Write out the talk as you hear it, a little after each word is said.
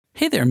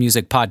Hey there,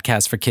 Music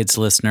Podcast for Kids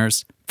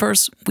listeners.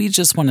 First, we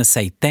just want to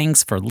say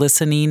thanks for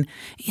listening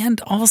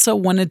and also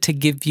wanted to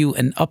give you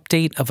an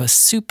update of a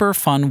super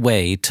fun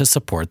way to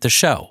support the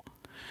show.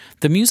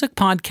 The Music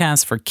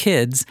Podcast for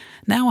Kids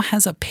now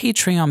has a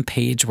Patreon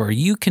page where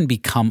you can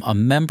become a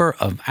member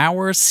of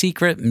our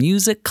secret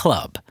music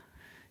club.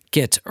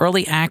 Get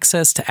early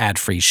access to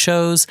ad-free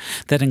shows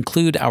that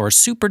include our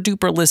Super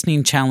Duper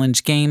Listening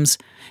Challenge games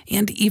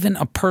and even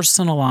a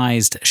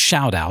personalized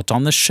shout-out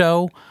on the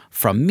show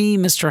from me,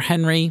 Mr.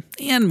 Henry,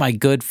 and my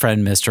good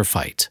friend, Mr.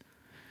 Fight.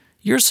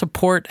 Your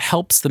support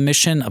helps the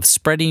mission of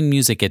spreading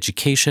music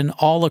education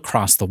all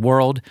across the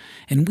world,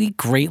 and we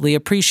greatly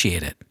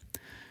appreciate it.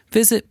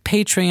 Visit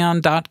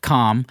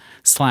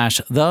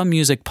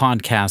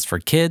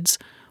patreon.com/themusicpodcastforkids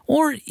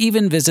or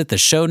even visit the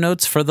show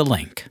notes for the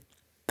link.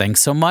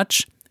 Thanks so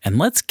much, and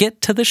let's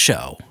get to the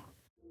show.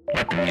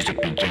 Let the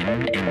music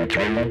begin in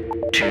 3,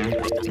 2,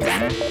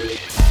 1.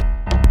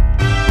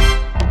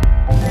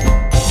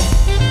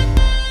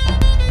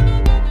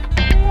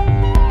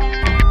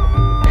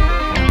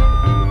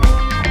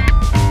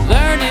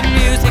 Learning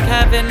music,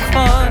 having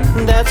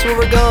fun. That's what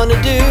we're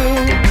gonna do.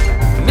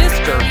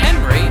 Mr.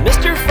 Henry,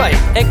 Mr. Fight.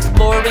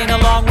 exploring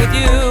along with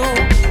you.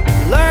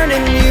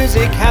 Learning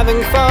music,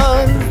 having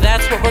fun.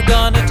 That's what we're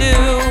gonna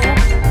do.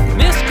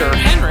 Mr.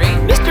 Henry,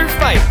 Mr.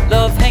 Fight.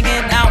 love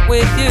hanging out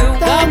with you.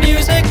 The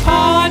Music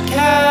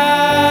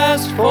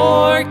Podcast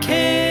for Kids.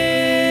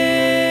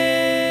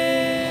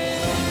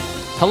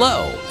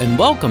 Hello, and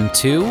welcome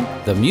to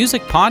the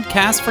Music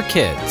Podcast for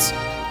Kids.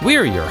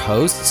 We're your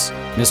hosts,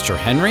 Mr.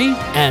 Henry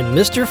and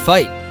Mr.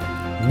 Fight.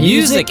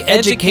 Music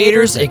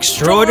educators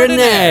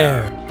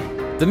extraordinaire.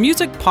 The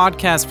Music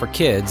Podcast for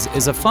Kids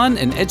is a fun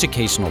and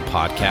educational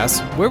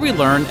podcast where we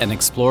learn and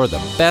explore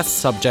the best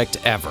subject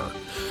ever.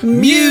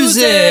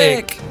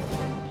 Music!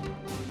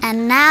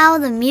 And now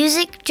the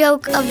music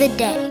joke of the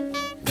day.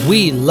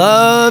 We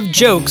love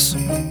jokes.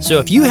 So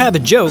if you have a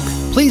joke,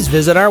 please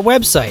visit our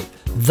website,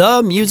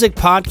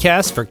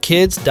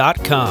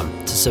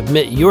 themusicpodcastforkids.com, to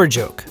submit your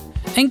joke.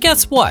 And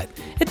guess what?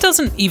 It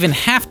doesn't even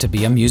have to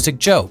be a music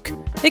joke.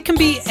 It can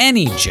be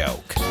any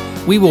joke.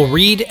 We will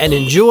read and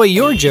enjoy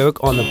your joke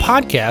on the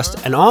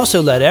podcast and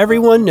also let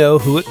everyone know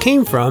who it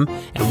came from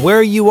and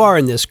where you are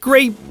in this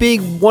great,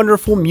 big,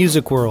 wonderful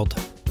music world.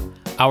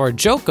 Our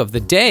joke of the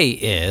day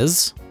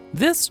is...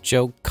 This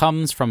joke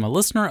comes from a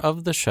listener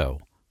of the show,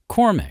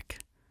 Cormac.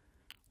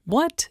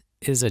 What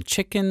is a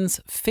chicken's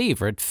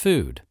favorite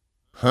food?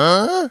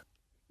 Huh?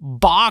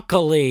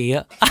 Broccoli.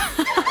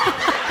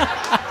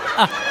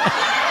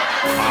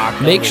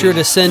 Make sure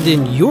to send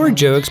in your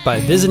jokes by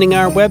visiting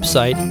our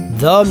website,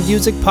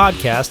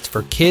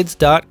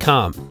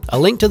 themusicpodcastforkids.com. A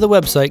link to the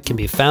website can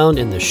be found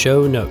in the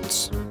show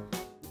notes.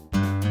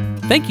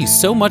 Thank you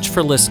so much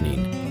for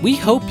listening. We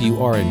hope you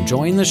are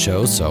enjoying the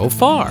show so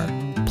far.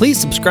 Please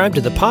subscribe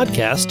to the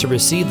podcast to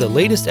receive the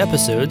latest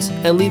episodes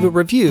and leave a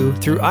review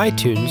through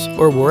iTunes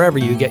or wherever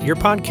you get your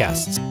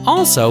podcasts.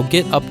 Also,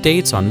 get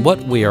updates on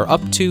what we are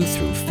up to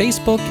through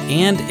Facebook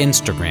and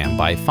Instagram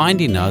by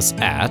finding us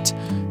at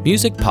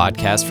Music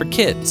Podcast for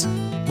Kids.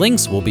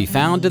 Links will be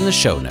found in the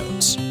show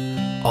notes.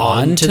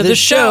 On to the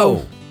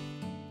show!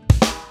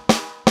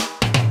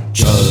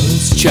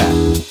 Just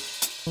chatting,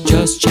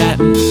 just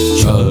chatting,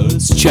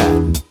 just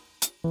chatting,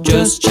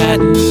 just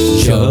chatting,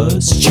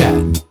 just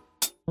chatting,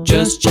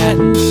 just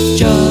chatting,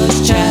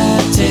 just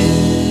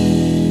chatting.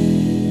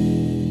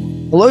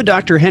 Hello,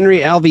 Dr. Henry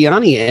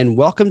Alviani, and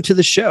welcome to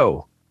the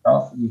show.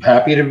 Well, I'm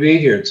happy to be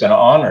here. It's an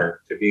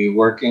honor to be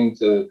working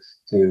to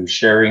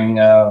sharing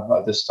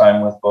this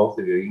time with both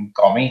of you. You can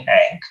call me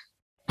Hank.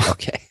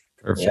 Okay.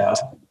 Perfect. Yeah.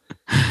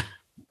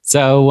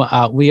 So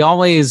we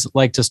always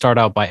like to start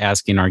out by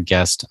asking our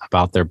guest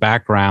about their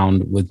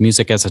background with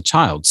music as a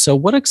child. So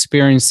what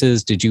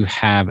experiences did you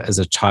have as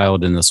a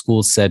child in the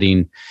school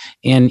setting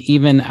and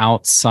even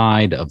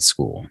outside of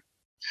school?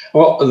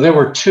 Well, there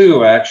were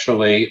two,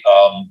 actually.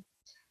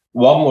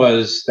 One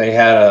was they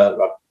had a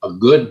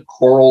good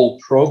choral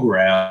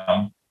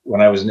program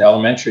when I was in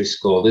elementary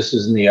school. This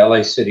was in the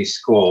LA City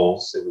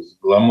Schools. It was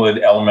Glenwood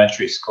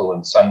Elementary School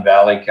in Sun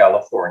Valley,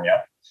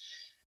 California.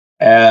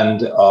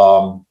 And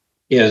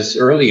as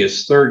early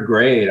as third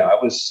grade, I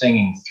was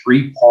singing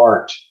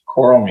 3-part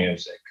choral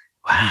music.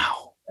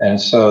 Wow.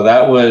 And so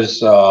that was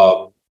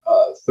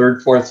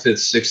third, fourth, fifth,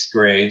 sixth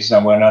grades.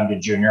 I went on to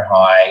junior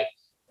high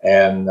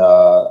and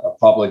a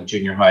public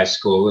junior high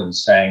school and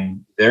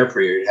sang there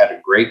for a year. Had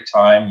a great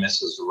time.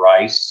 Mrs.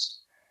 Rice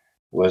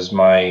was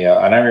my,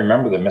 and I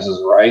remember that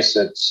Mrs. Rice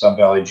at Sun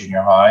Valley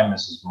Junior High,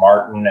 Mrs.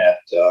 Martin at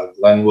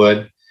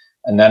Glenwood.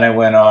 And then I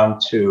went on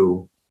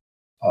to,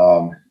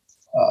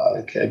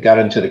 got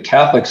into the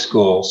Catholic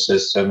school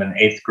system in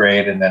 8th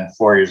grade and then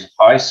 4 years of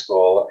high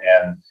school.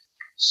 And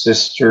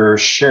Sister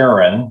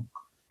Sharon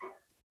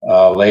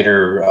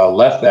later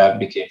left that and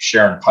became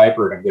Sharon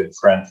Piper and a good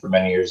friend for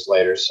many years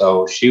later.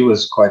 So she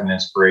was quite an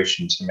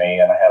inspiration to me,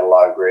 and I had a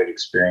lot of great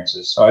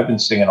experiences. So I've been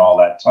singing all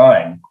that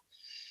time.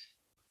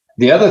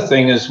 The other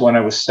thing is when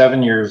I was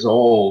 7 years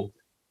old,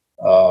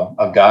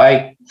 a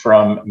guy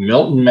from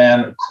Milton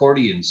Man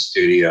Accordion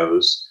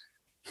Studios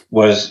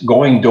was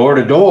going door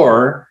to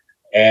door.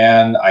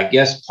 And I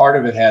guess part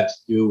of it had to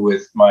do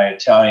with my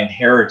Italian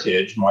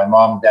heritage. My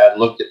mom and dad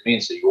looked at me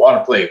and said, "You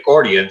want to play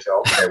accordion?" So,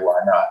 okay, why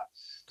not?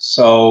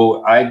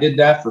 So I did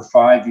that for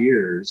 5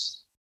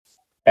 years,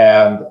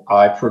 and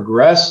I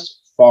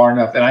progressed far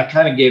enough. And I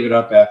kind of gave it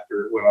up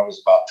after when I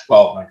was about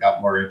 12 and I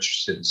got more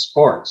interested in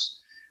sports.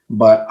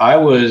 But I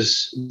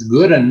was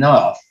good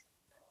enough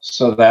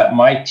so that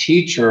my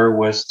teacher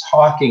was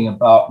talking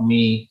about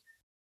me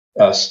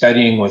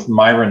studying with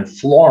Myron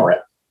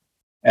Florent.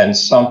 And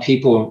some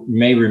people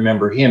may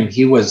remember him.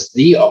 He was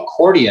the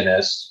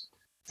accordionist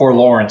for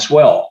Lawrence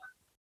Welk.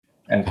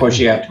 And of course,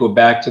 you have to go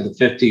back to the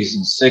 50s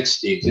and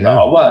 60s. You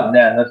know, one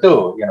and the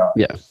two. You know,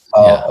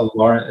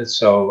 Lawrence.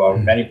 So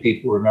many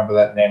people remember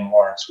that name,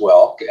 Lawrence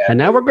Welk. And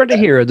now we're going to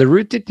hear the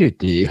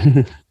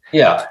Rooty-Tooty.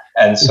 Yeah,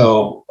 and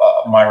so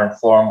Myron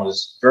Florent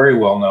was very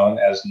well known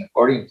as an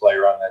accordion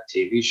player on that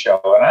TV show.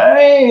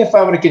 And if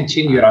I would have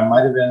continued, I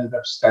might have ended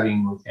up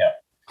studying with him.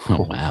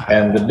 Oh, wow.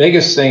 And the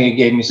biggest thing, it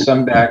gave me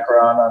some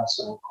background on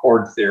some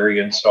chord theory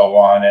and so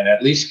on, and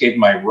at least gave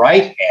my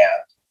right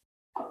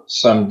hand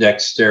some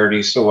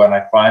dexterity. So when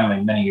I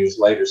finally, many years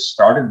later,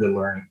 started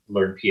to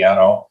learn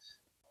piano,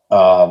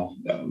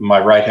 my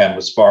right hand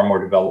was far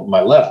more developed than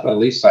my left, but at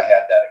least I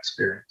had that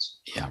experience.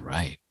 Yeah,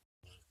 right.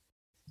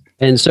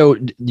 And so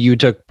you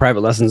took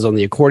private lessons on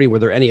the accordion. Were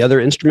there any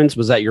other instruments?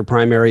 Was that your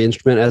primary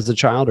instrument as a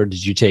child, or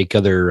did you take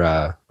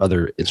other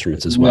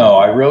instruments as well? No,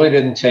 I really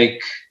didn't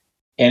take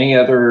any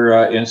other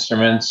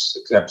instruments,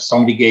 except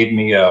somebody gave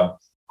me a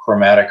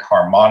chromatic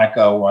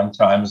harmonica one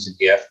time as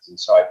a gift. And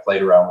so I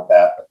played around with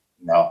that, but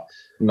no,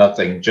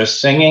 nothing,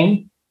 just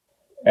singing.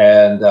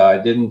 And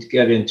I didn't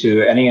get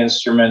into any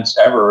instruments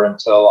ever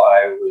until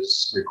I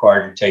was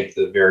required to take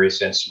the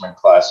various instrument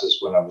classes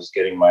when I was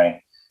getting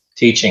my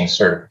teaching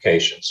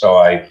certification.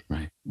 So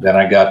then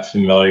I got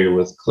familiar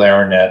with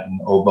clarinet and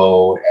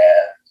oboe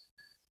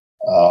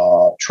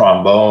and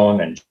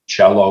trombone and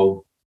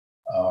cello,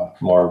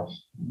 more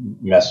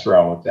messed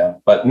around with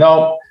them. But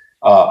no,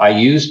 I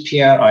use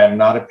piano. I am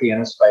not a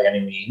pianist by any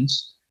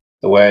means.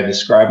 The way I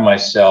describe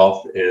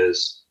myself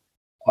is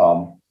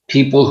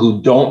people who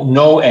don't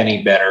know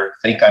any better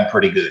think I'm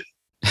pretty good.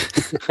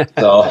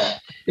 So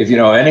if you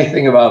know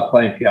anything about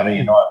playing piano,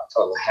 you know I'm a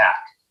total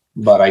hack.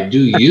 But I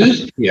do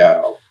use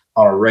piano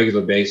on a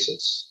regular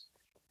basis.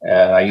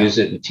 And I use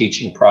it in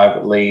teaching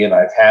privately. And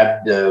I've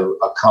had to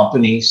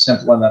accompany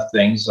simple enough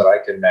things that I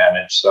can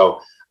manage. So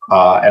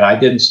and I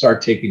didn't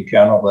start taking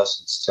piano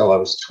lessons till I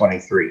was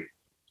 23.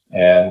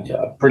 And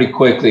pretty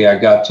quickly, I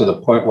got to the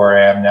point where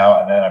I am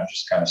now. And then I've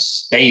just kind of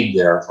stayed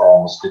there for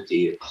almost 50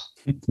 years.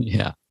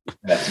 Yeah.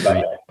 That's about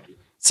it.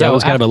 So I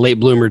was kind of a late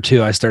bloomer,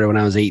 too. I started when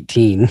I was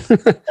 18. So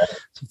it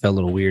felt a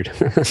little weird.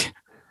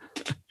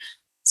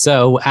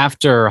 So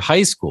after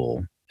high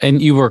school,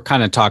 and you were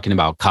kind of talking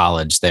about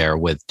college there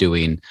with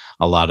doing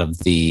a lot of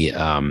the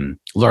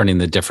learning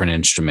the different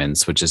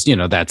instruments, which is,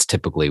 that's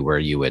typically where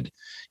you would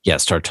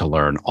start to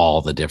learn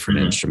all the different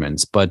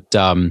instruments. But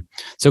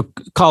so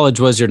college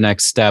was your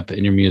next step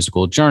in your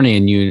musical journey,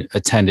 and you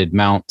attended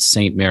Mount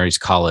St. Mary's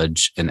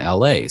College in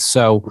LA.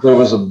 So there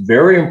was a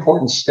very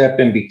important step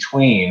in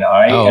between.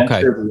 I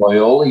entered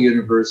Loyola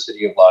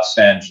University of Los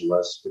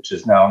Angeles, which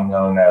is now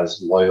known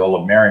as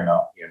Loyola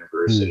Marymount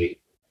University.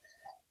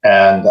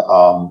 And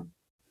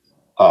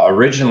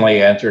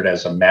originally entered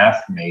as a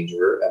math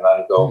major. And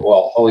I go,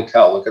 well, holy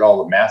cow, look at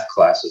all the math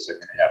classes I'm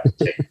going to have to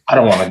take. I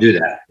don't want to do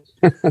that.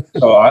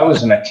 So I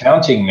was an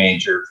accounting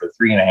major for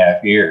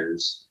 3.5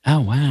 years. Oh,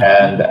 wow.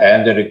 And I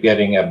ended up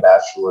getting a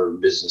Bachelor of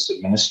Business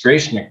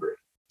Administration degree.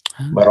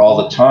 But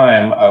all the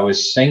time I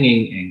was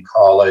singing in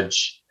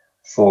college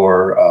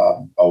for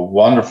a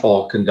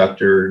wonderful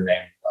conductor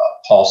named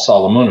Paul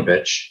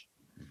Solomonovich.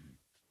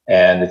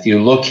 And if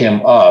you look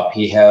him up,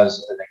 he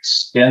has an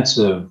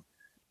extensive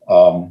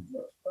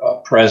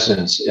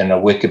presence in a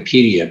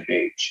Wikipedia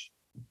page.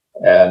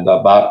 And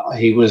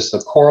he was the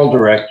choral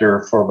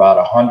director for about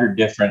 100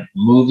 different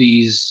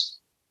movies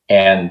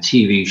and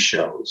TV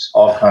shows,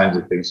 all kinds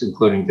of things,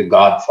 including The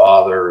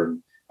Godfather.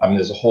 And I mean,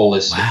 there's a whole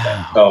list of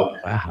them. So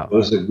it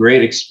was a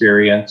great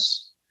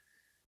experience.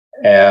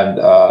 And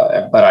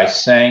but I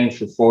sang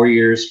for 4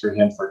 years for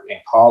him in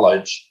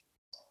college,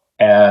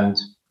 and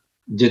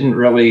didn't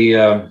really.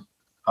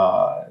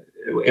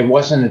 It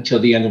wasn't until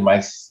the end of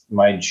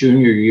my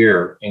junior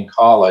year in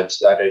college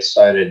that I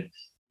decided,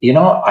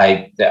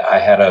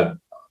 I had a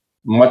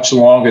much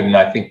longer than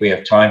I think we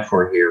have time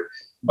for here,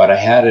 but I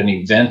had an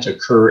event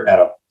occur at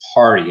a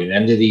party, an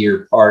end of the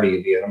year party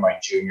at the end of my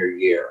junior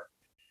year,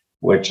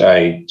 which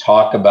I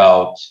talk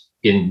about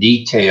in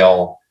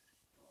detail,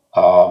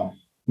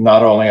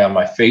 not only on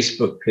my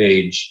Facebook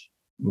page,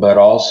 but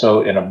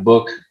also in a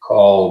book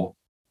called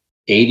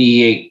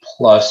 88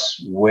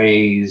 Plus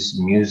Ways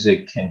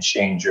Music Can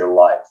Change Your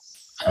Life.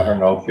 I don't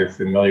know if you're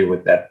familiar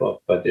with that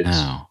book, but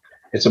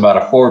it's about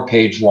a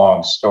 4-page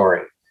long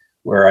story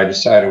where I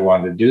decided I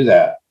wanted to do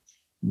that,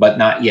 but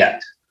not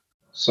yet.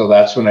 So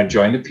that's when I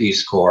joined the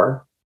Peace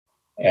Corps,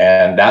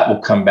 and that will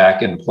come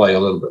back into play a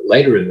little bit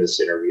later in this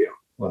interview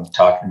when I'm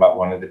talking about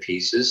one of the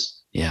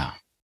pieces. Yeah.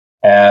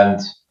 And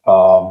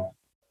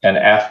and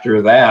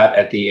after that,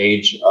 at the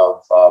age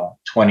of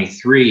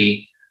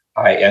 23,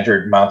 I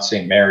entered Mount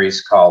St.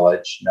 Mary's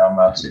College, now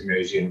Mount St.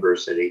 Mary's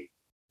University,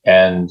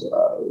 and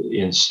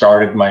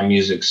started my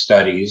music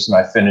studies. And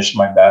I finished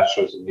my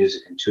bachelor's in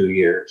music in 2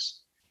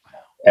 years.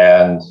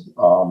 And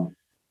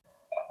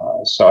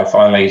so I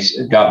finally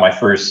got my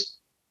first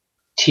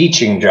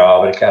teaching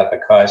job at a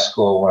Catholic high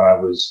school when I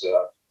was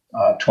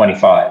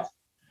 25.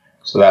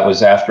 So that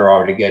was after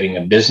already getting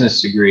a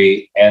business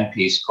degree and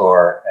Peace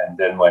Corps, and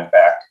then went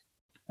back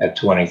at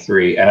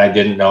 23. And I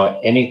didn't know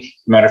any,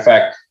 matter of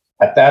fact,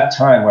 at that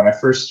time, when I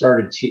first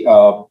started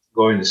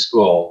going to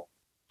school,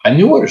 I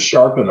knew what a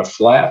sharp and a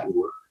flat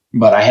were,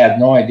 but I had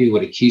no idea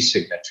what a key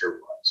signature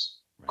was.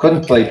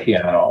 Couldn't play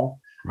piano.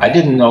 I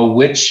didn't know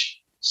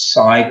which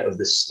side of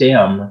the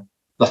stem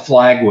the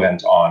flag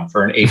went on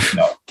for an eighth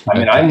note. I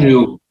mean, I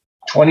knew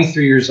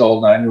 23 years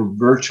old, and I knew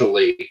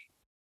virtually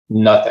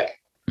nothing.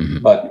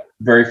 But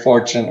very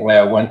fortunately,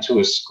 I went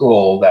to a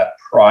school that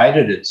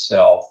prided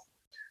itself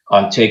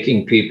on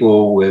taking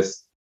people with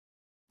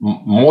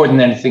more than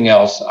anything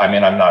else. I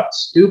mean, I'm not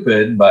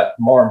stupid, but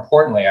more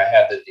importantly, I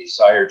had the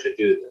desire to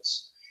do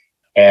this.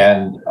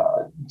 And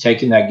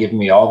taking that gave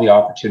me all the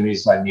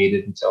opportunities I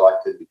needed until I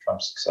could become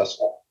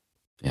successful.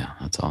 Yeah,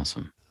 that's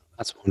awesome.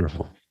 That's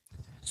wonderful.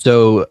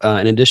 So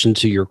in addition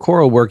to your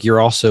choral work,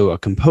 you're also a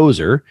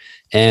composer,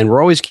 and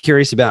we're always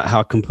curious about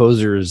how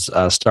composers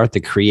start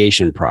the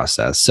creation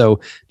process. So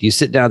do you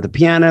sit down at the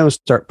piano,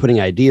 start putting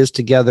ideas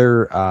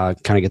together,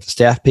 kind of get the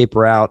staff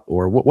paper out,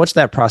 or what's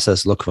that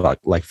process look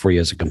like for you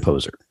as a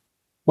composer?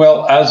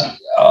 Well,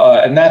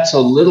 and that's a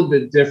little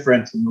bit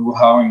different,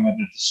 how I'm going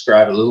to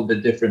describe it, a little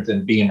bit different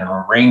than being an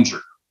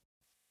arranger.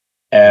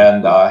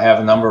 And I have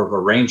a number of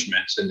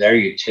arrangements, and there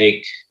you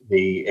take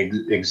the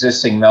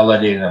existing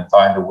melody and then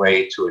find a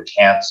way to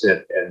enhance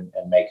it and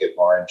make it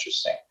more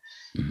interesting.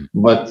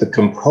 But the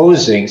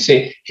composing,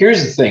 see,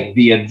 here's the thing,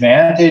 the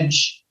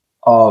advantage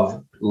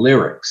of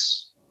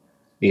lyrics,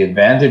 the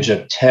advantage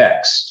of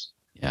text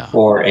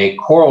for a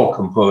choral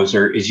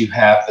composer is you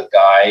have the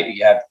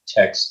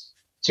text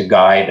to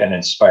guide and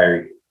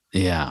inspire you.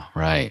 Yeah,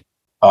 right.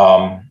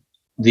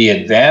 The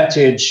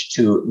advantage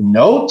to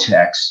no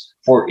text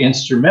for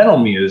instrumental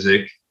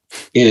music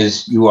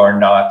is you are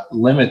not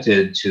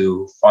limited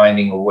to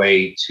finding a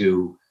way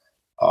to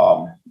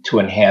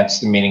enhance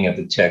the meaning of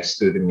the text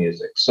through the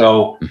music.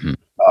 So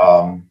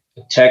the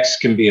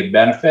text can be a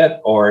benefit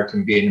or it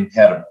can be an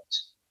impediment.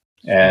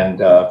 And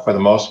for the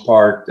most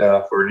part,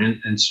 for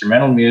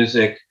instrumental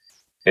music,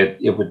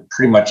 it would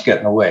pretty much get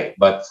in the way.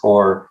 But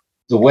for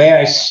the way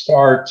I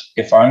start,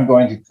 if I'm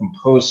going to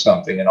compose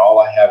something and all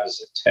I have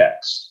is a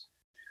text,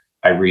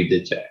 I read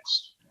the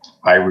text.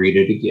 I read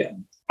it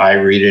again. I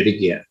read it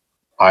again.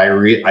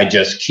 I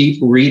just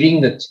keep reading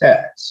the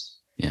text.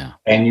 Yeah.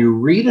 And you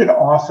read it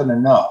often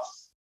enough,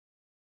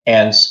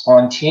 and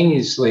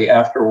spontaneously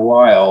after a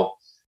while,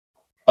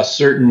 a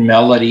certain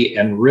melody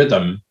and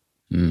rhythm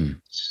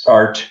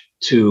start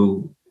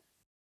to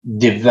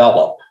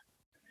develop.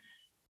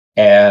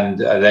 And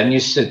then you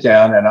sit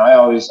down, and I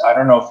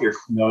don't know if you're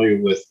familiar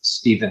with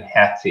Stephen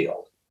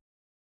Hatfield,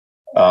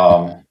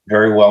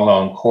 very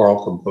well-known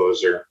choral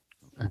composer.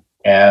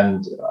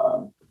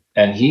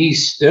 And he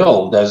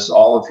still does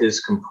all of his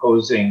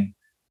composing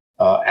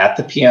at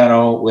the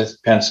piano with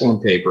pencil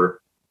and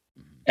paper.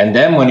 And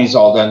then when he's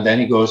all done, then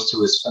he goes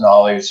to his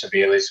finale or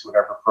Sibelius,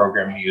 whatever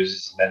program he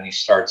uses, and then he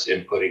starts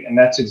inputting. And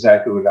that's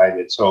exactly what I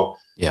did. So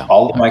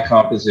all of my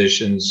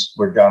compositions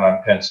were done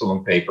on pencil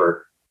and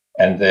paper.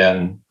 And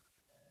then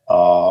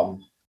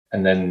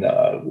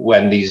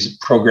when these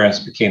programs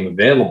became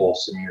available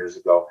some years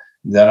ago,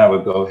 then I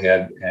would go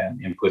ahead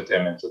and input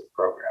them into the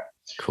program.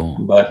 Cool.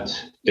 But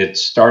it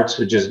starts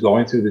with just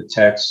going through the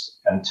text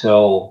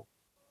until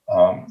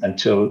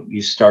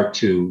you start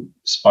to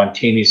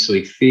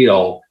spontaneously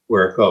feel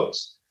where it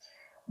goes.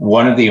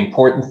 One of the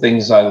important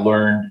things I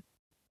learned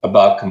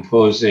about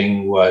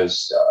composing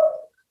was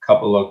a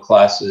couple of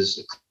classes.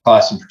 A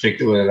class in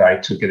particular that I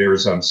took at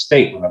Arizona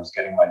State when I was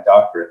getting my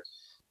doctorate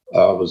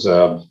was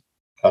a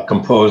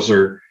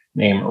composer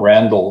named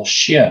Randall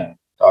Shin,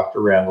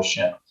 Dr. Randall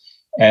Shin.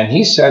 And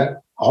he said,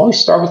 always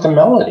start with the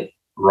melody.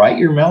 Write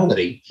your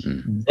melody,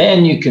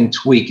 then you can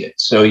tweak it.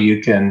 So you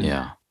can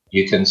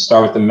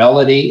start with the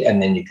melody,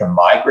 and then you can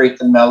migrate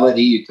the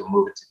melody. You can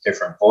move it to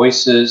different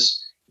voices.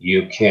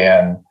 You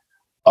can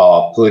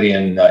put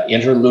in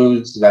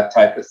interludes, that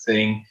type of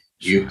thing.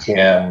 You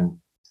can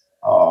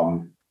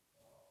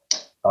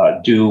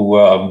do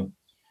what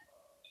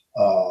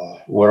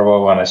do I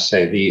want to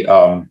say?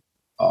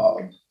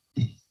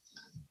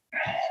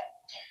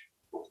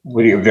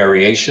 What are your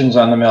variations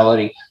on the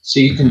melody? So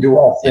you can do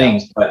all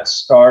things, but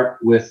start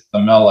with the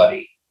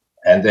melody.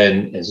 And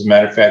then, as a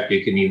matter of fact,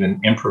 you can even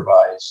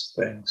improvise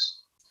things.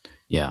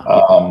 Yeah.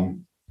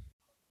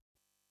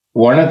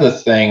 One of the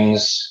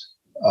things,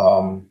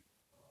 and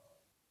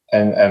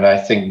I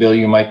think, Bill,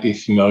 you might be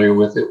familiar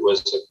with it,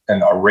 was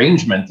an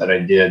arrangement that I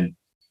did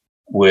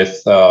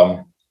with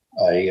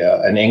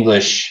an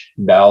English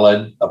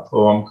ballad, a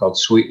poem called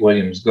Sweet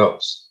William's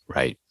Ghost.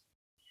 Right.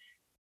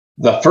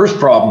 The first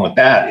problem with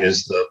that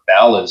is the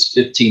ballad is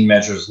 15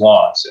 measures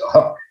long.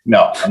 So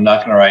no, I'm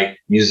not going to write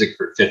music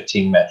for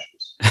 15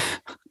 measures.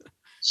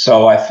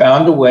 So I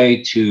found a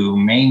way to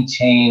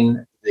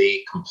maintain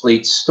the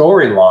complete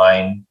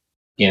storyline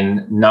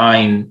in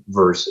 9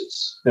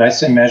 verses. Did I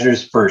say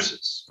measures?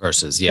 Verses.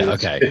 Verses, yeah,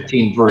 okay.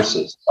 15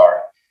 verses,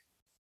 sorry.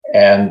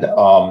 And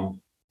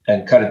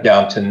cut it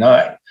down to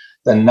 9.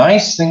 The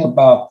nice thing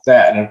about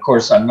that, and of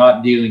course I'm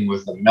not dealing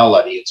with the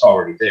melody, it's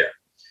already there,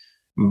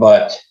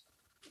 but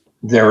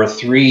there are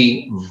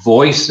 3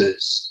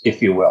 voices,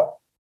 if you will.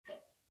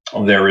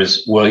 There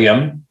is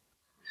William,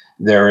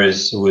 there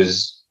is, who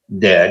is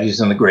dead,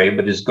 he's in the grave,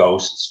 but his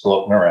ghost is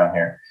floating around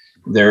here.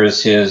 There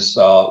is his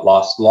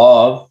lost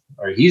love,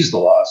 or he's the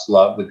lost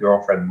love, the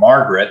girlfriend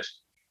Margaret,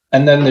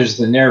 and then there's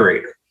the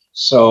narrator.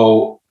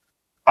 So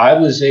I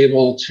was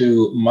able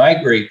to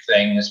migrate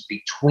things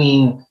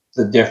between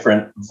the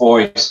different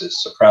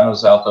voices,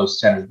 sopranos, altos,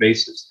 tenors,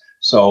 basses.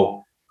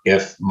 So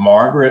if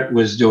Margaret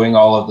was doing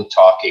all of the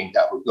talking,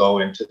 that would go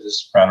into the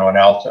soprano and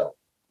alto.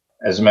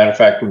 As a matter of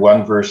fact,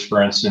 one verse,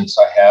 for instance,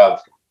 I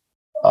have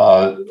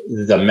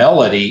the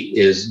melody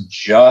is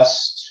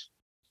just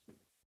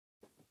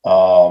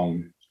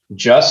in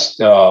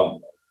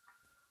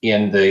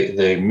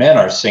the men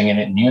are singing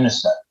it in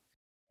unison,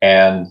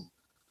 and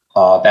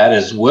that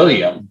is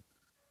William.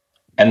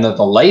 And then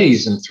the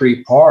ladies in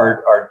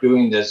 3-part are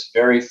doing this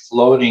very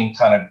floating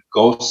kind of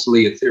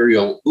ghostly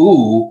ethereal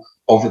ooh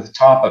over the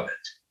top of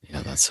it.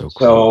 Yeah, that's so cool.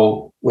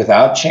 So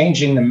without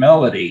changing the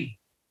melody,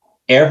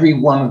 every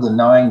one of the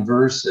 9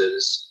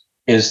 verses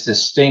is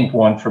distinct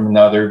one from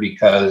another,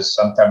 because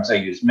sometimes I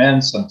use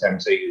men,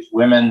 sometimes I use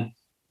women,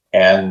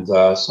 and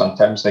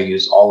sometimes I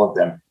use all of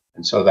them.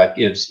 And so that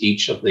gives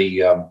each of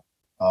the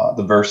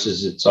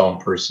verses its own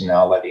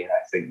personality, and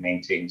I think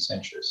maintains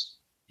interest.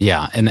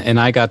 Yeah, and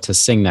I got to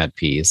sing that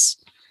piece.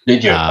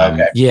 Did you?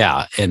 Okay.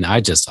 Yeah, and I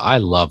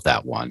love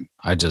that one.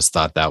 I just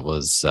thought that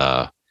was,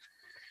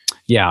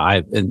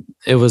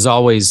 it was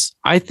always,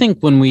 I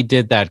think when we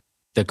did the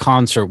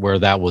concert where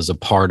that was a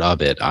part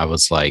of it, I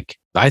was like,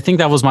 I think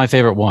that was my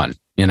favorite one,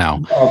 you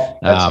know? Oh,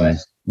 that's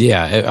nice.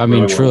 Yeah, I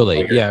mean, Really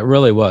truly, yeah, it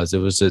really was. It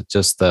was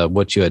just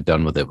what you had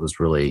done with it was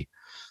really,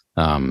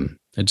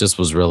 it just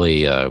was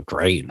really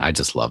great. I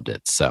just loved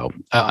it. So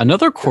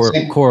another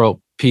choral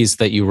piece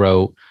that you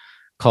wrote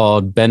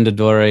called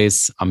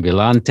Vendedores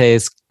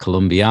Ambulantes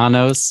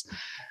Colombianos,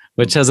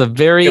 which has a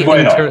very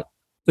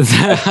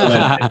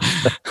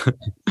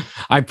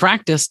I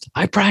practiced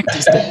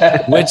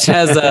it, which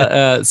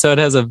has so it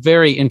has a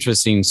very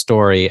interesting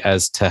story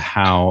as to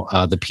how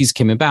the piece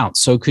came about.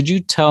 So could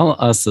you tell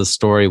us the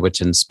story which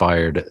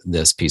inspired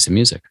this piece of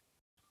music?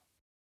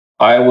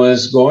 I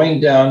was going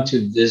down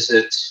to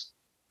visit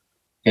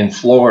in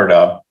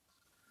Florida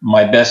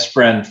my best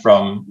friend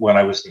from when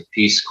I was in the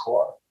Peace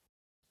Corps.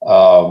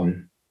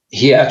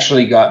 He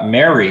actually got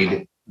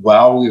married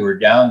while we were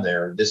down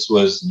there. This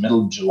was the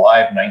middle of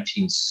July of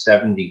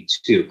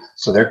 1972.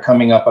 So they're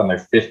coming up on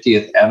their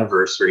 50th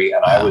anniversary,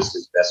 and I was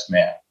his best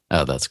man.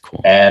 Oh, that's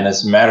cool. And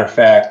as a matter of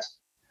fact,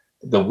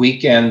 the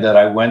weekend that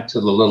I went to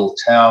the little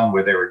town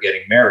where they were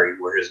getting married,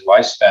 where his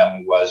wife's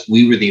family was,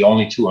 we were the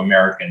only 2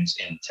 Americans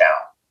in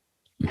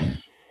town.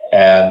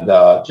 And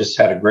just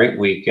had a great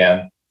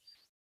weekend.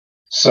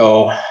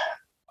 So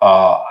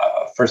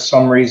for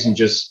some reason,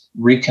 just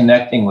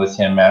reconnecting with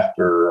him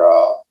after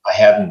I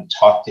hadn't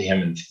talked to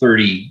him in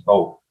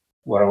about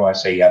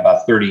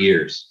 30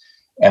 years.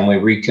 And we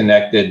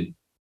reconnected,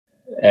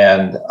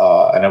 and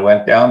I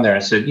went down there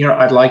and said,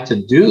 I'd like to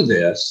do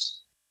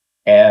this.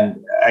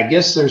 And I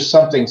guess there's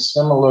something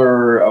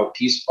similar, a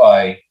piece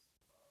by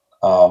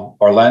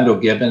Orlando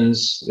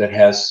Gibbons that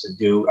has to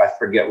do, I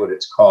forget what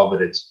it's called,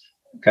 but it's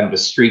kind of a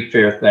street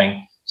fair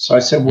thing. So I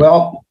said,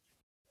 well,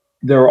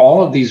 there are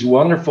all of these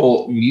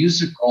wonderful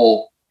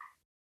musical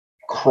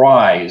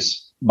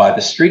cries by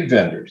the street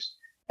vendors.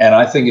 And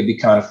I think it'd be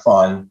kind of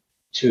fun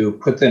to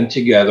put them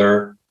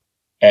together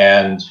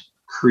and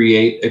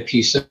create a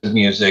piece of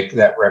music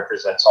that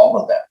represents all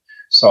of them.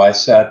 So I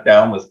sat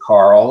down with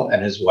Carl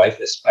and his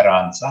wife,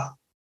 Esperanza,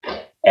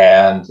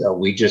 and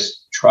we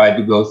just tried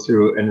to go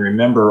through and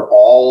remember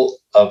all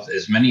of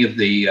as many of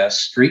the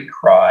street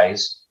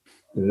cries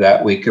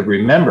that we could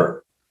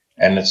remember.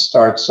 And it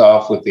starts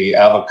off with the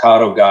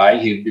avocado guy.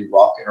 He'd be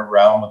walking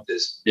around with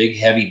this big,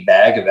 heavy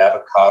bag of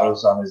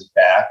avocados on his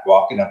back,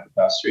 walking up and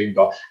down the street and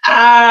go,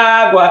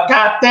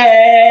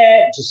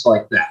 aguacate, just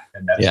like that.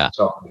 And that's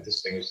what the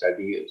singer said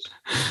he used.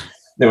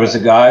 There was a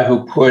guy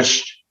who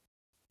pushed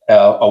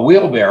a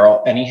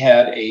wheelbarrow, and he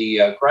had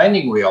a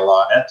grinding wheel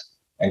on it,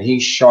 and he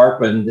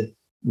sharpened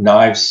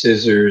knives,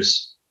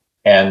 scissors,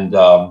 and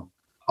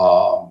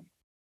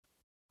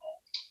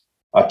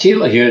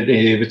Attila here,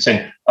 he would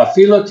say,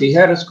 afilo,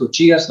 tijeras,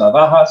 cuchillas,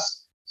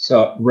 navajas,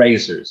 so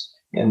razors.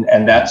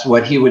 And that's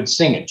what he would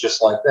sing it,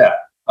 just like that.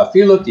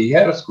 Afilo,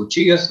 tijeras,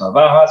 cuchillas,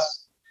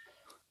 navajas.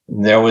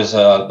 And there was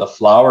the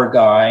flower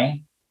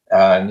guy,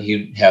 and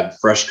he had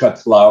fresh cut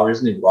flowers,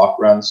 and he'd walk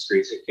around the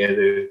streets.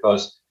 He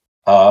goes,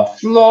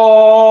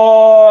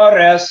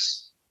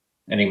 flores,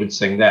 and he would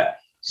sing that.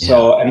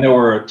 So, and there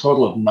were a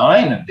total of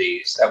 9 of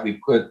these that we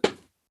put,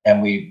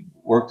 and we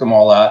worked them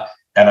all out.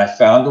 And I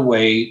found a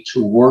way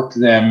to work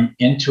them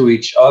into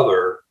each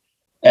other.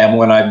 And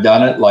when I've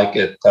done it, like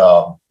at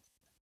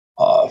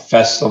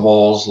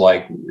festivals,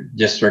 like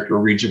district or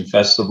region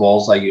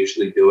festivals, I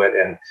usually do it,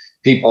 and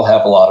people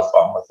have a lot of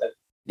fun with it.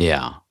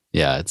 Yeah.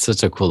 Yeah. It's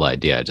such a cool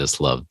idea. I just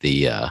love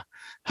the,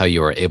 how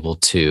you were able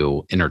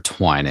to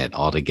intertwine it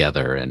all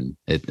together, and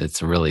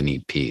it's a really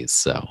neat piece.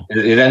 So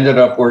It ended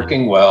up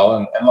working well.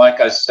 And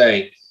like I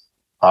say,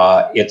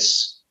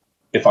 it's,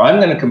 if I'm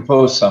going to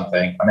compose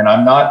something, I mean,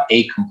 I'm not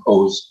a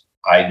composer.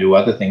 I do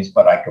other things,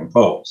 but I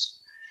compose.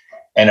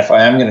 And if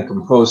I am going to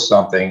compose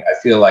something, I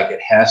feel like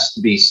it has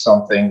to be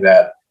something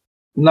that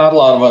not a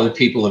lot of other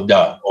people have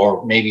done,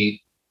 or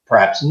maybe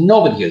perhaps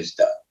nobody has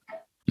done.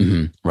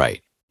 Mm-hmm.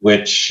 Right.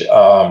 Which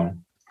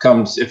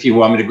comes, if you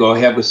want me to go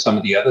ahead with some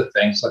of the other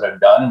things that I've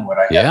done and what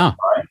I have in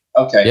mind.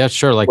 Okay. Yeah,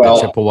 sure. Like the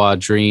Chippewa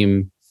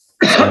Dream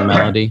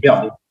melody.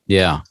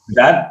 Yeah.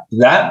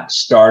 That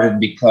started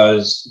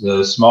because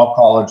the small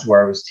college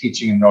where I was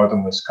teaching in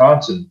northern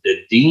Wisconsin,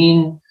 the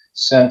dean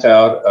sent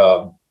out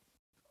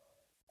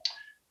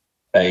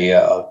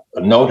a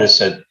notice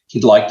that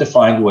he'd like to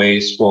find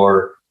ways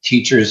for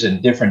teachers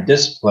in different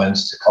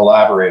disciplines to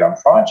collaborate on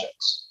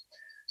projects.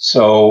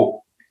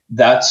 So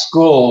that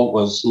school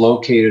was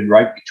located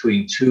right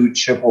between 2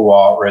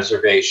 Chippewa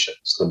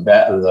reservations,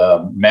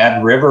 the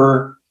Mad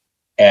River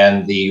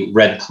and the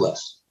Red Cliff.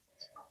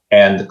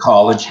 And the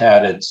college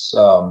had its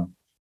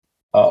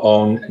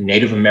own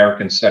Native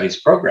American Studies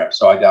program.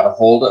 So I got a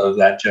hold of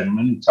that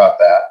gentleman who taught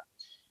that.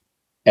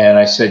 And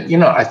I said,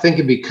 I think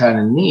it'd be kind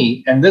of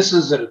neat. And this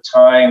is at a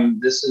time,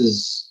 this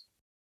is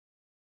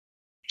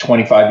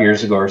 25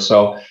 years ago or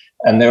so.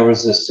 And there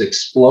was this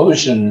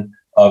explosion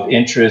of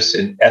interest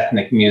in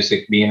ethnic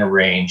music being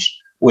arranged,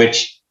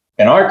 which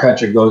in our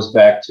country goes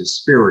back to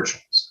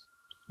spirituals.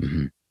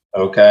 Mm-hmm.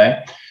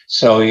 Okay.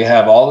 So you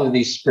have all of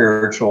these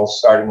spirituals,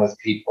 starting with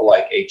people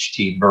like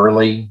H.T.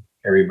 Burley,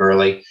 Harry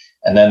Burley,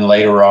 and then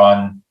later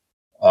on,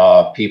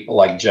 people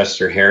like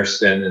Chester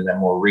Hairston, and then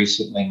more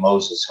recently,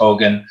 Moses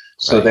Hogan.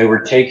 So they were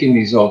taking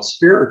these old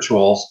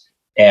spirituals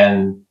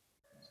and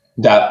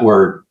that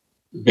were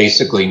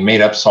basically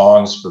made up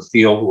songs for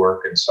field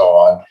work and so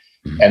on,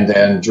 and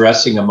then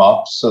dressing them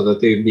up so that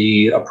they'd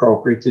be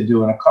appropriate to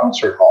do in a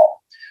concert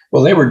hall.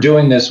 Well, they were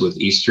doing this with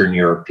Eastern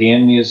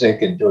European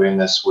music and doing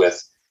this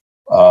with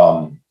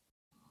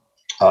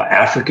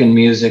African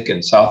music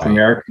and South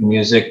American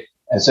music,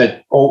 and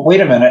said, oh, wait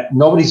a minute,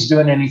 nobody's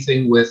doing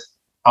anything with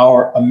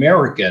our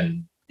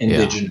American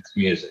indigenous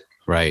music.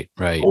 Right.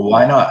 Well,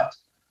 why not?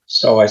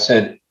 So I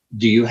said,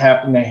 do you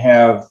happen to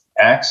have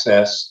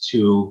access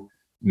to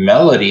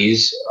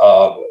melodies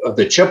of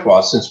the Chippewa,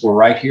 since we're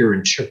right here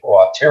in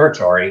Chippewa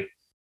territory?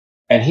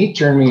 And he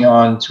turned me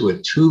on to a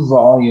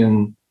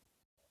 2-volume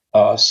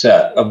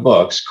set of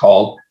books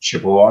called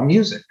Chippewa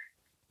Music.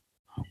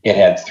 It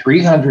had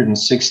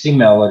 360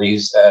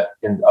 melodies that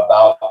in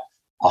about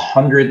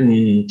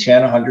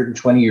 110,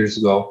 120 years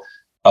ago,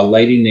 a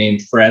lady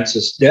named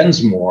Frances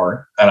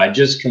Densmore, and I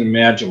just can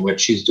imagine what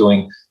she's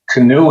doing,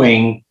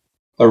 canoeing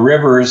the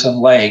rivers and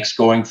lakes,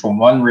 going from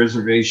one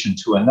reservation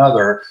to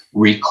another,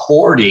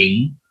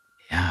 recording.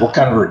 What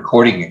kind of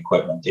recording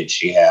equipment did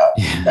she have?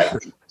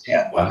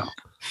 Wow.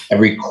 And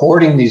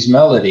recording these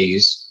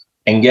melodies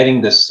and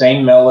getting the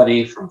same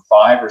melody from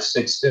 5 or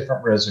 6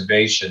 different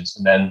reservations,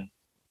 and then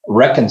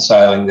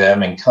reconciling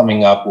them and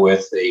coming up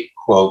with a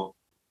quote,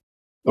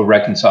 a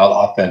reconciled,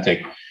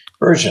 authentic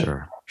version.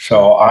 Sure.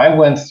 So I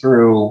went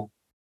through,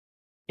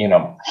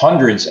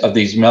 hundreds of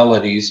these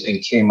melodies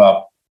and came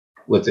up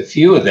with a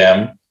few of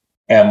them.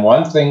 And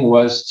one thing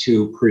was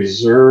to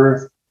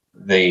preserve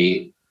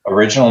the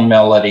original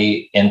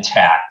melody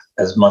intact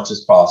as much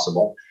as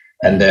possible.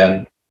 And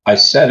then I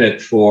set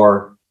it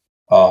for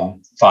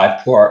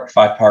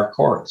 5-part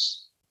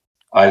chorus.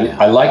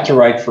 I like to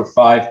write for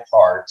 5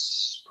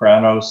 parts: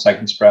 soprano,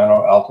 second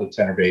soprano, alto,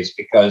 tenor, bass,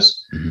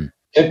 because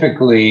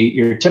typically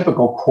your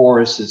typical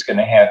chorus is going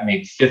to have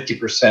maybe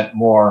 50%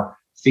 more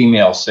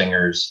female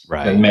singers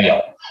than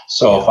male.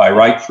 So if I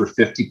write for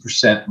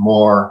 50%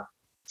 more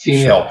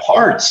female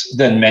parts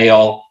than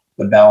male,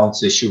 the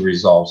balance issue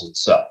resolves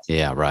itself.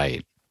 Yeah,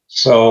 right.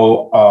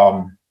 So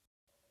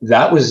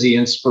that was the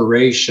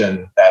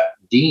inspiration that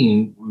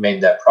Dean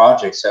made that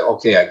project. Said,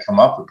 okay, I come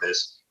up with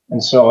this.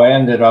 And so I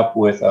ended up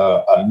with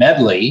a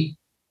medley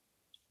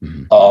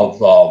of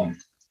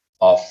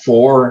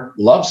 4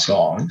 love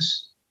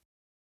songs.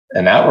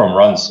 And that one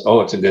runs,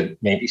 it's a good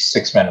maybe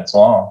 6 minutes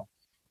long.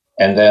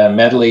 And then a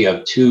medley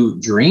of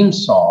 2 dream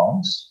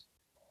songs,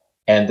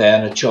 and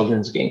then a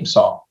children's game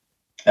song.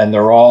 And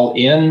they're all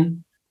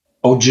in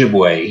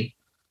Ojibwe.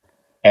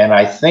 And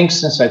I think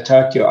since I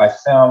talked to you, I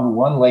found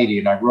one lady,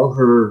 and I wrote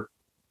her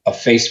a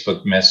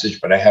Facebook message,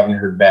 but I haven't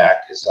heard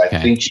back, because I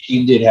think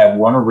she did have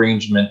one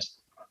arrangement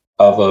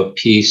of a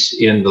piece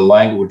in the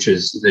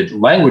languages. The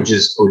language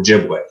is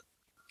Ojibwe.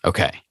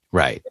 Okay,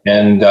 right.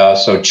 And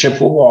so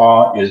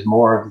Chippewa is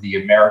more of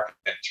the American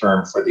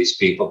term for these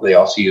people. They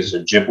also use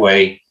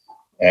Ojibwe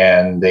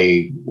and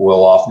they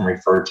will often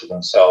refer to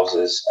themselves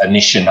as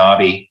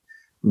Anishinaabe.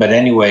 But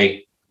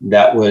anyway,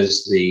 that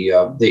was the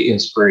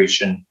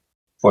inspiration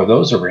for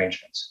those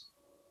arrangements.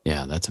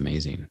 Yeah, that's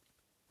amazing.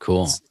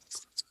 Cool.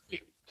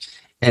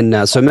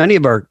 And so many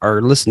of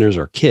our listeners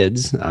are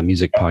kids,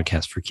 music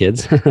podcast for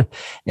kids.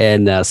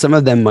 And some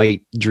of them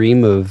might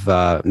dream of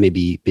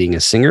maybe being a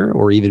singer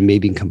or even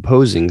maybe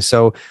composing.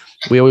 So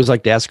we always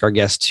like to ask our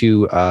guests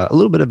to a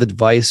little bit of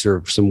advice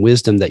or some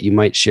wisdom that you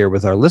might share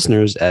with our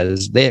listeners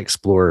as they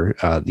explore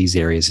these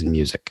areas in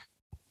music.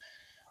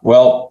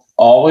 Well,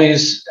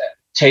 always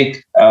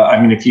take,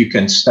 if you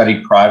can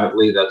study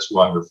privately, that's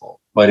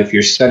wonderful. But if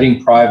you're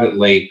studying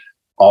privately,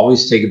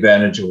 always take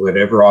advantage of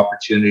whatever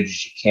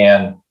opportunities you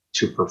can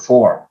to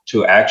perform,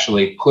 to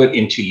actually put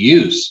into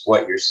use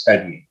what you're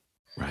studying.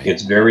 Right.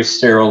 It's very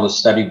sterile to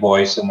study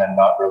voice and then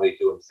not really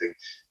do anything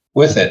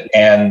with it.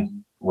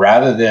 And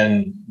rather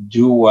than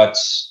do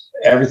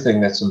everything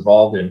that's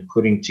involved in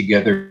putting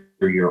together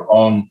your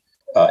own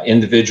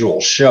individual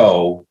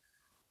show,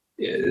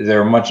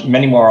 there are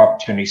many more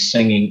opportunities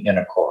singing in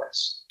a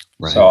chorus.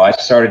 Right. So I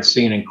started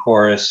singing in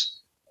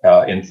chorus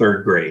in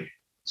third grade.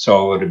 So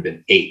I would have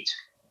been 8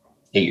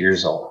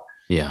 years old.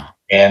 Yeah.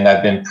 And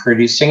I've been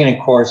singing in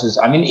choruses.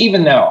 I mean,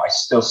 even now, I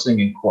still sing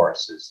in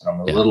choruses. And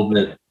I'm a little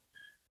bit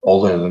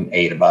older than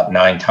 8, about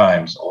 9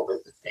 times older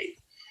than 8.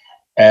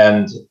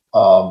 And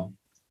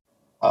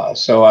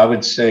so I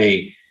would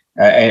say,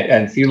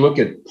 and if you look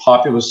at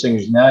popular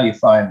singers now, you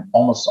find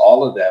almost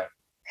all of them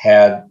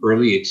had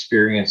early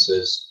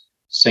experiences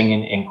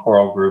singing in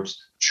choral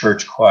groups.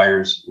 Church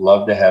choirs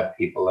love to have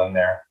people in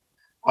there.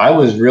 I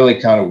was really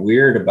kind of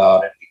weird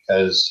about it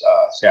because,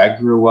 I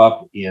grew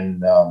up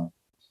in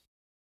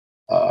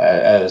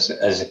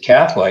as a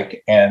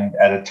Catholic, and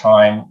at a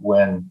time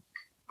when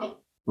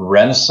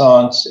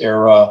Renaissance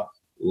era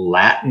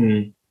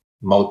Latin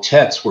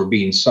motets were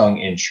being sung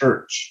in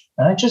church.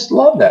 And I just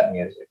love that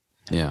music.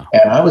 Yeah.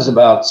 And I was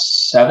about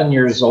 7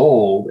 years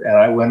old, and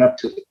I went up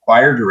to the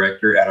choir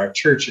director at our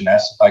church and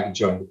asked if I could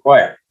join the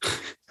choir.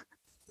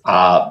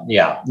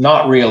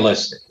 Not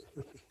realistic,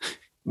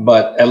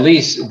 but at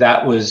least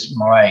that was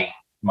my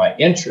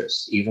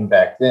interest even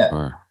back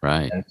then.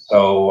 Right. And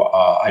so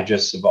I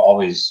just have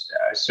always,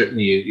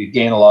 certainly you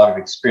gain a lot of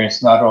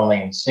experience, not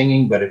only in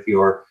singing, but if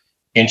you're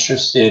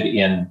interested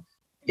in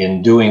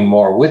doing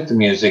more with the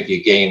music,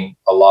 you gain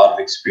a lot of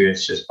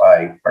experience just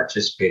by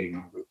participating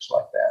in groups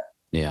like that.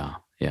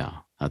 Yeah,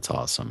 that's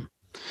awesome.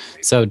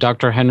 So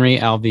Dr. Henry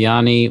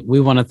Alviani,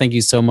 we want to thank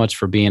you so much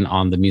for being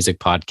on the Music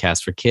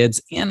Podcast for Kids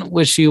and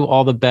wish you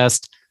all the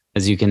best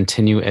as you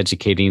continue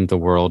educating the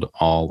world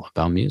all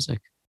about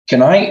music.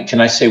 Can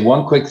I say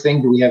one quick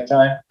thing? Do we have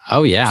time?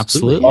 Oh, yeah,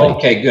 absolutely.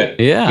 Okay, good.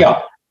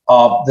 Yeah.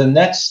 The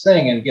next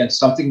thing, and again,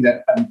 something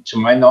that to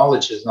my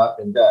knowledge has not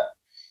been done,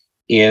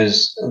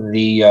 is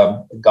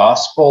the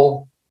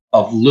Gospel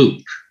of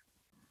Luke.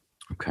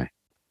 Okay.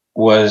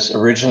 Was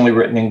originally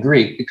written in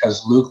Greek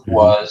because Luke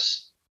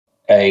was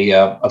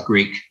a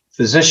Greek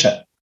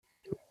physician.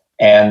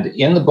 And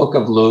in the book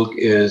of Luke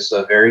is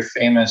a very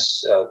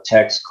famous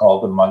text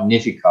called the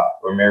Magnificat,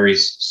 or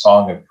Mary's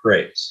Song of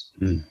Praise.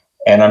 Mm.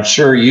 And I'm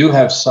sure you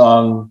have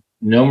sung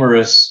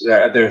numerous,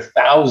 there are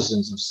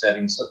thousands of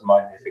settings of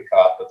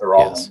Magnificat, but they're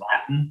all in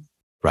Latin,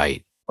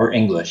 right, or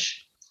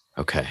English.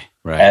 Okay,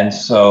 right. And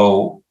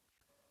so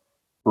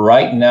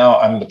right now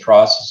I'm in the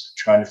process of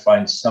trying to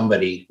find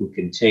somebody who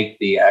can take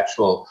the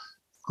actual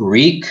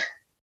Greek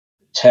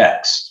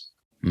text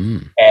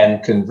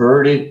and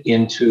convert it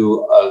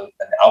into an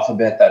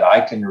alphabet that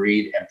I can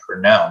read and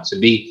pronounce.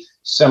 It'd be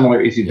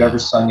similar if you've ever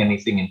sung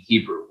anything in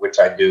Hebrew, which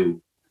I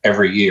do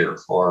every year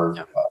for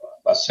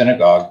a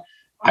synagogue.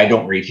 I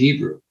don't read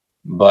Hebrew,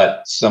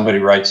 but somebody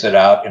writes it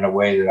out in a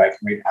way that I can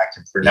read. I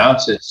can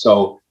pronounce it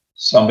so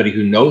somebody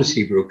who knows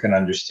Hebrew can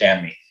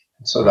understand me.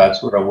 And so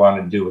that's what I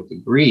want to do with the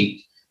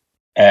Greek.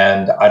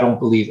 And I don't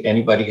believe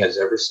anybody has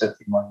ever said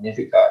the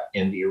Magnificat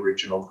in the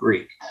original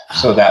Greek.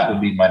 So that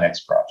would be my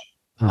next project.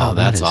 Oh,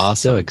 that's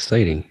awesome. So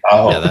exciting.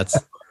 Yeah,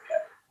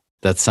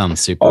 that sounds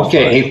super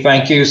okay. fun. Hey,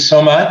 thank you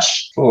so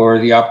much for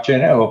the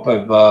opportunity. I hope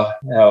I've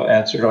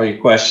answered all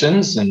your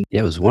questions. And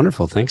yeah, it was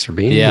wonderful. Thanks for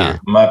being here.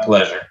 My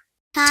pleasure.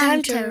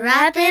 Time to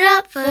wrap it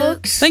up,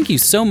 folks. Thank you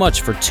so much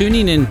for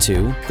tuning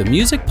into the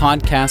Music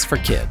Podcast for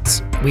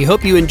Kids. We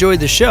hope you enjoyed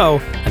the show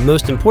and,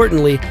 most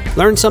importantly,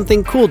 learned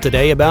something cool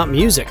today about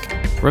music.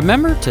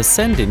 Remember to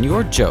send in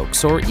your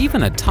jokes or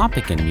even a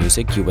topic in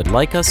music you would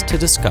like us to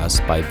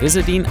discuss by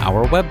visiting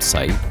our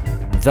website,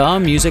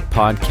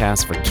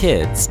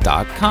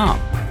 themusicpodcastforkids.com.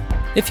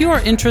 If you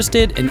are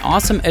interested in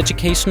awesome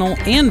educational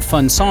and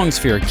fun songs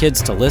for your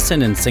kids to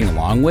listen and sing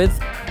along with,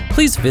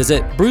 please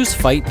visit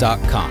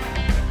brucefight.com.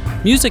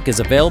 Music is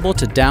available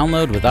to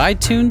download with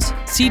iTunes,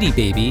 CD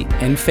Baby,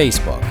 and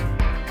Facebook,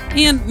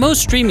 and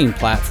most streaming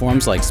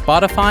platforms like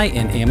Spotify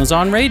and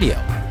Amazon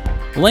Radio.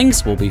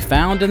 Links will be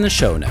found in the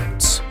show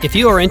notes. If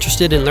you are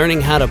interested in learning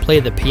how to play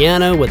the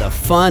piano with a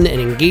fun and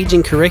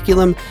engaging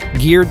curriculum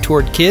geared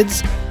toward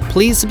kids,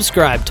 please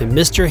subscribe to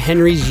Mr.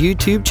 Henry's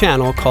YouTube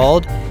channel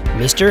called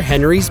Mr.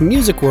 Henry's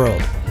Music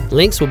World.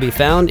 Links will be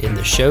found in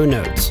the show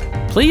notes.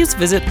 Please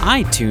visit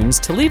iTunes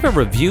to leave a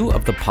review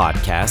of the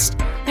podcast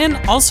and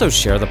also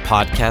share the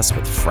podcast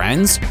with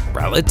friends,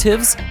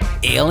 relatives,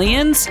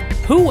 aliens,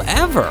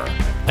 whoever.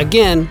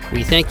 Again,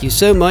 we thank you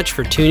so much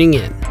for tuning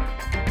in.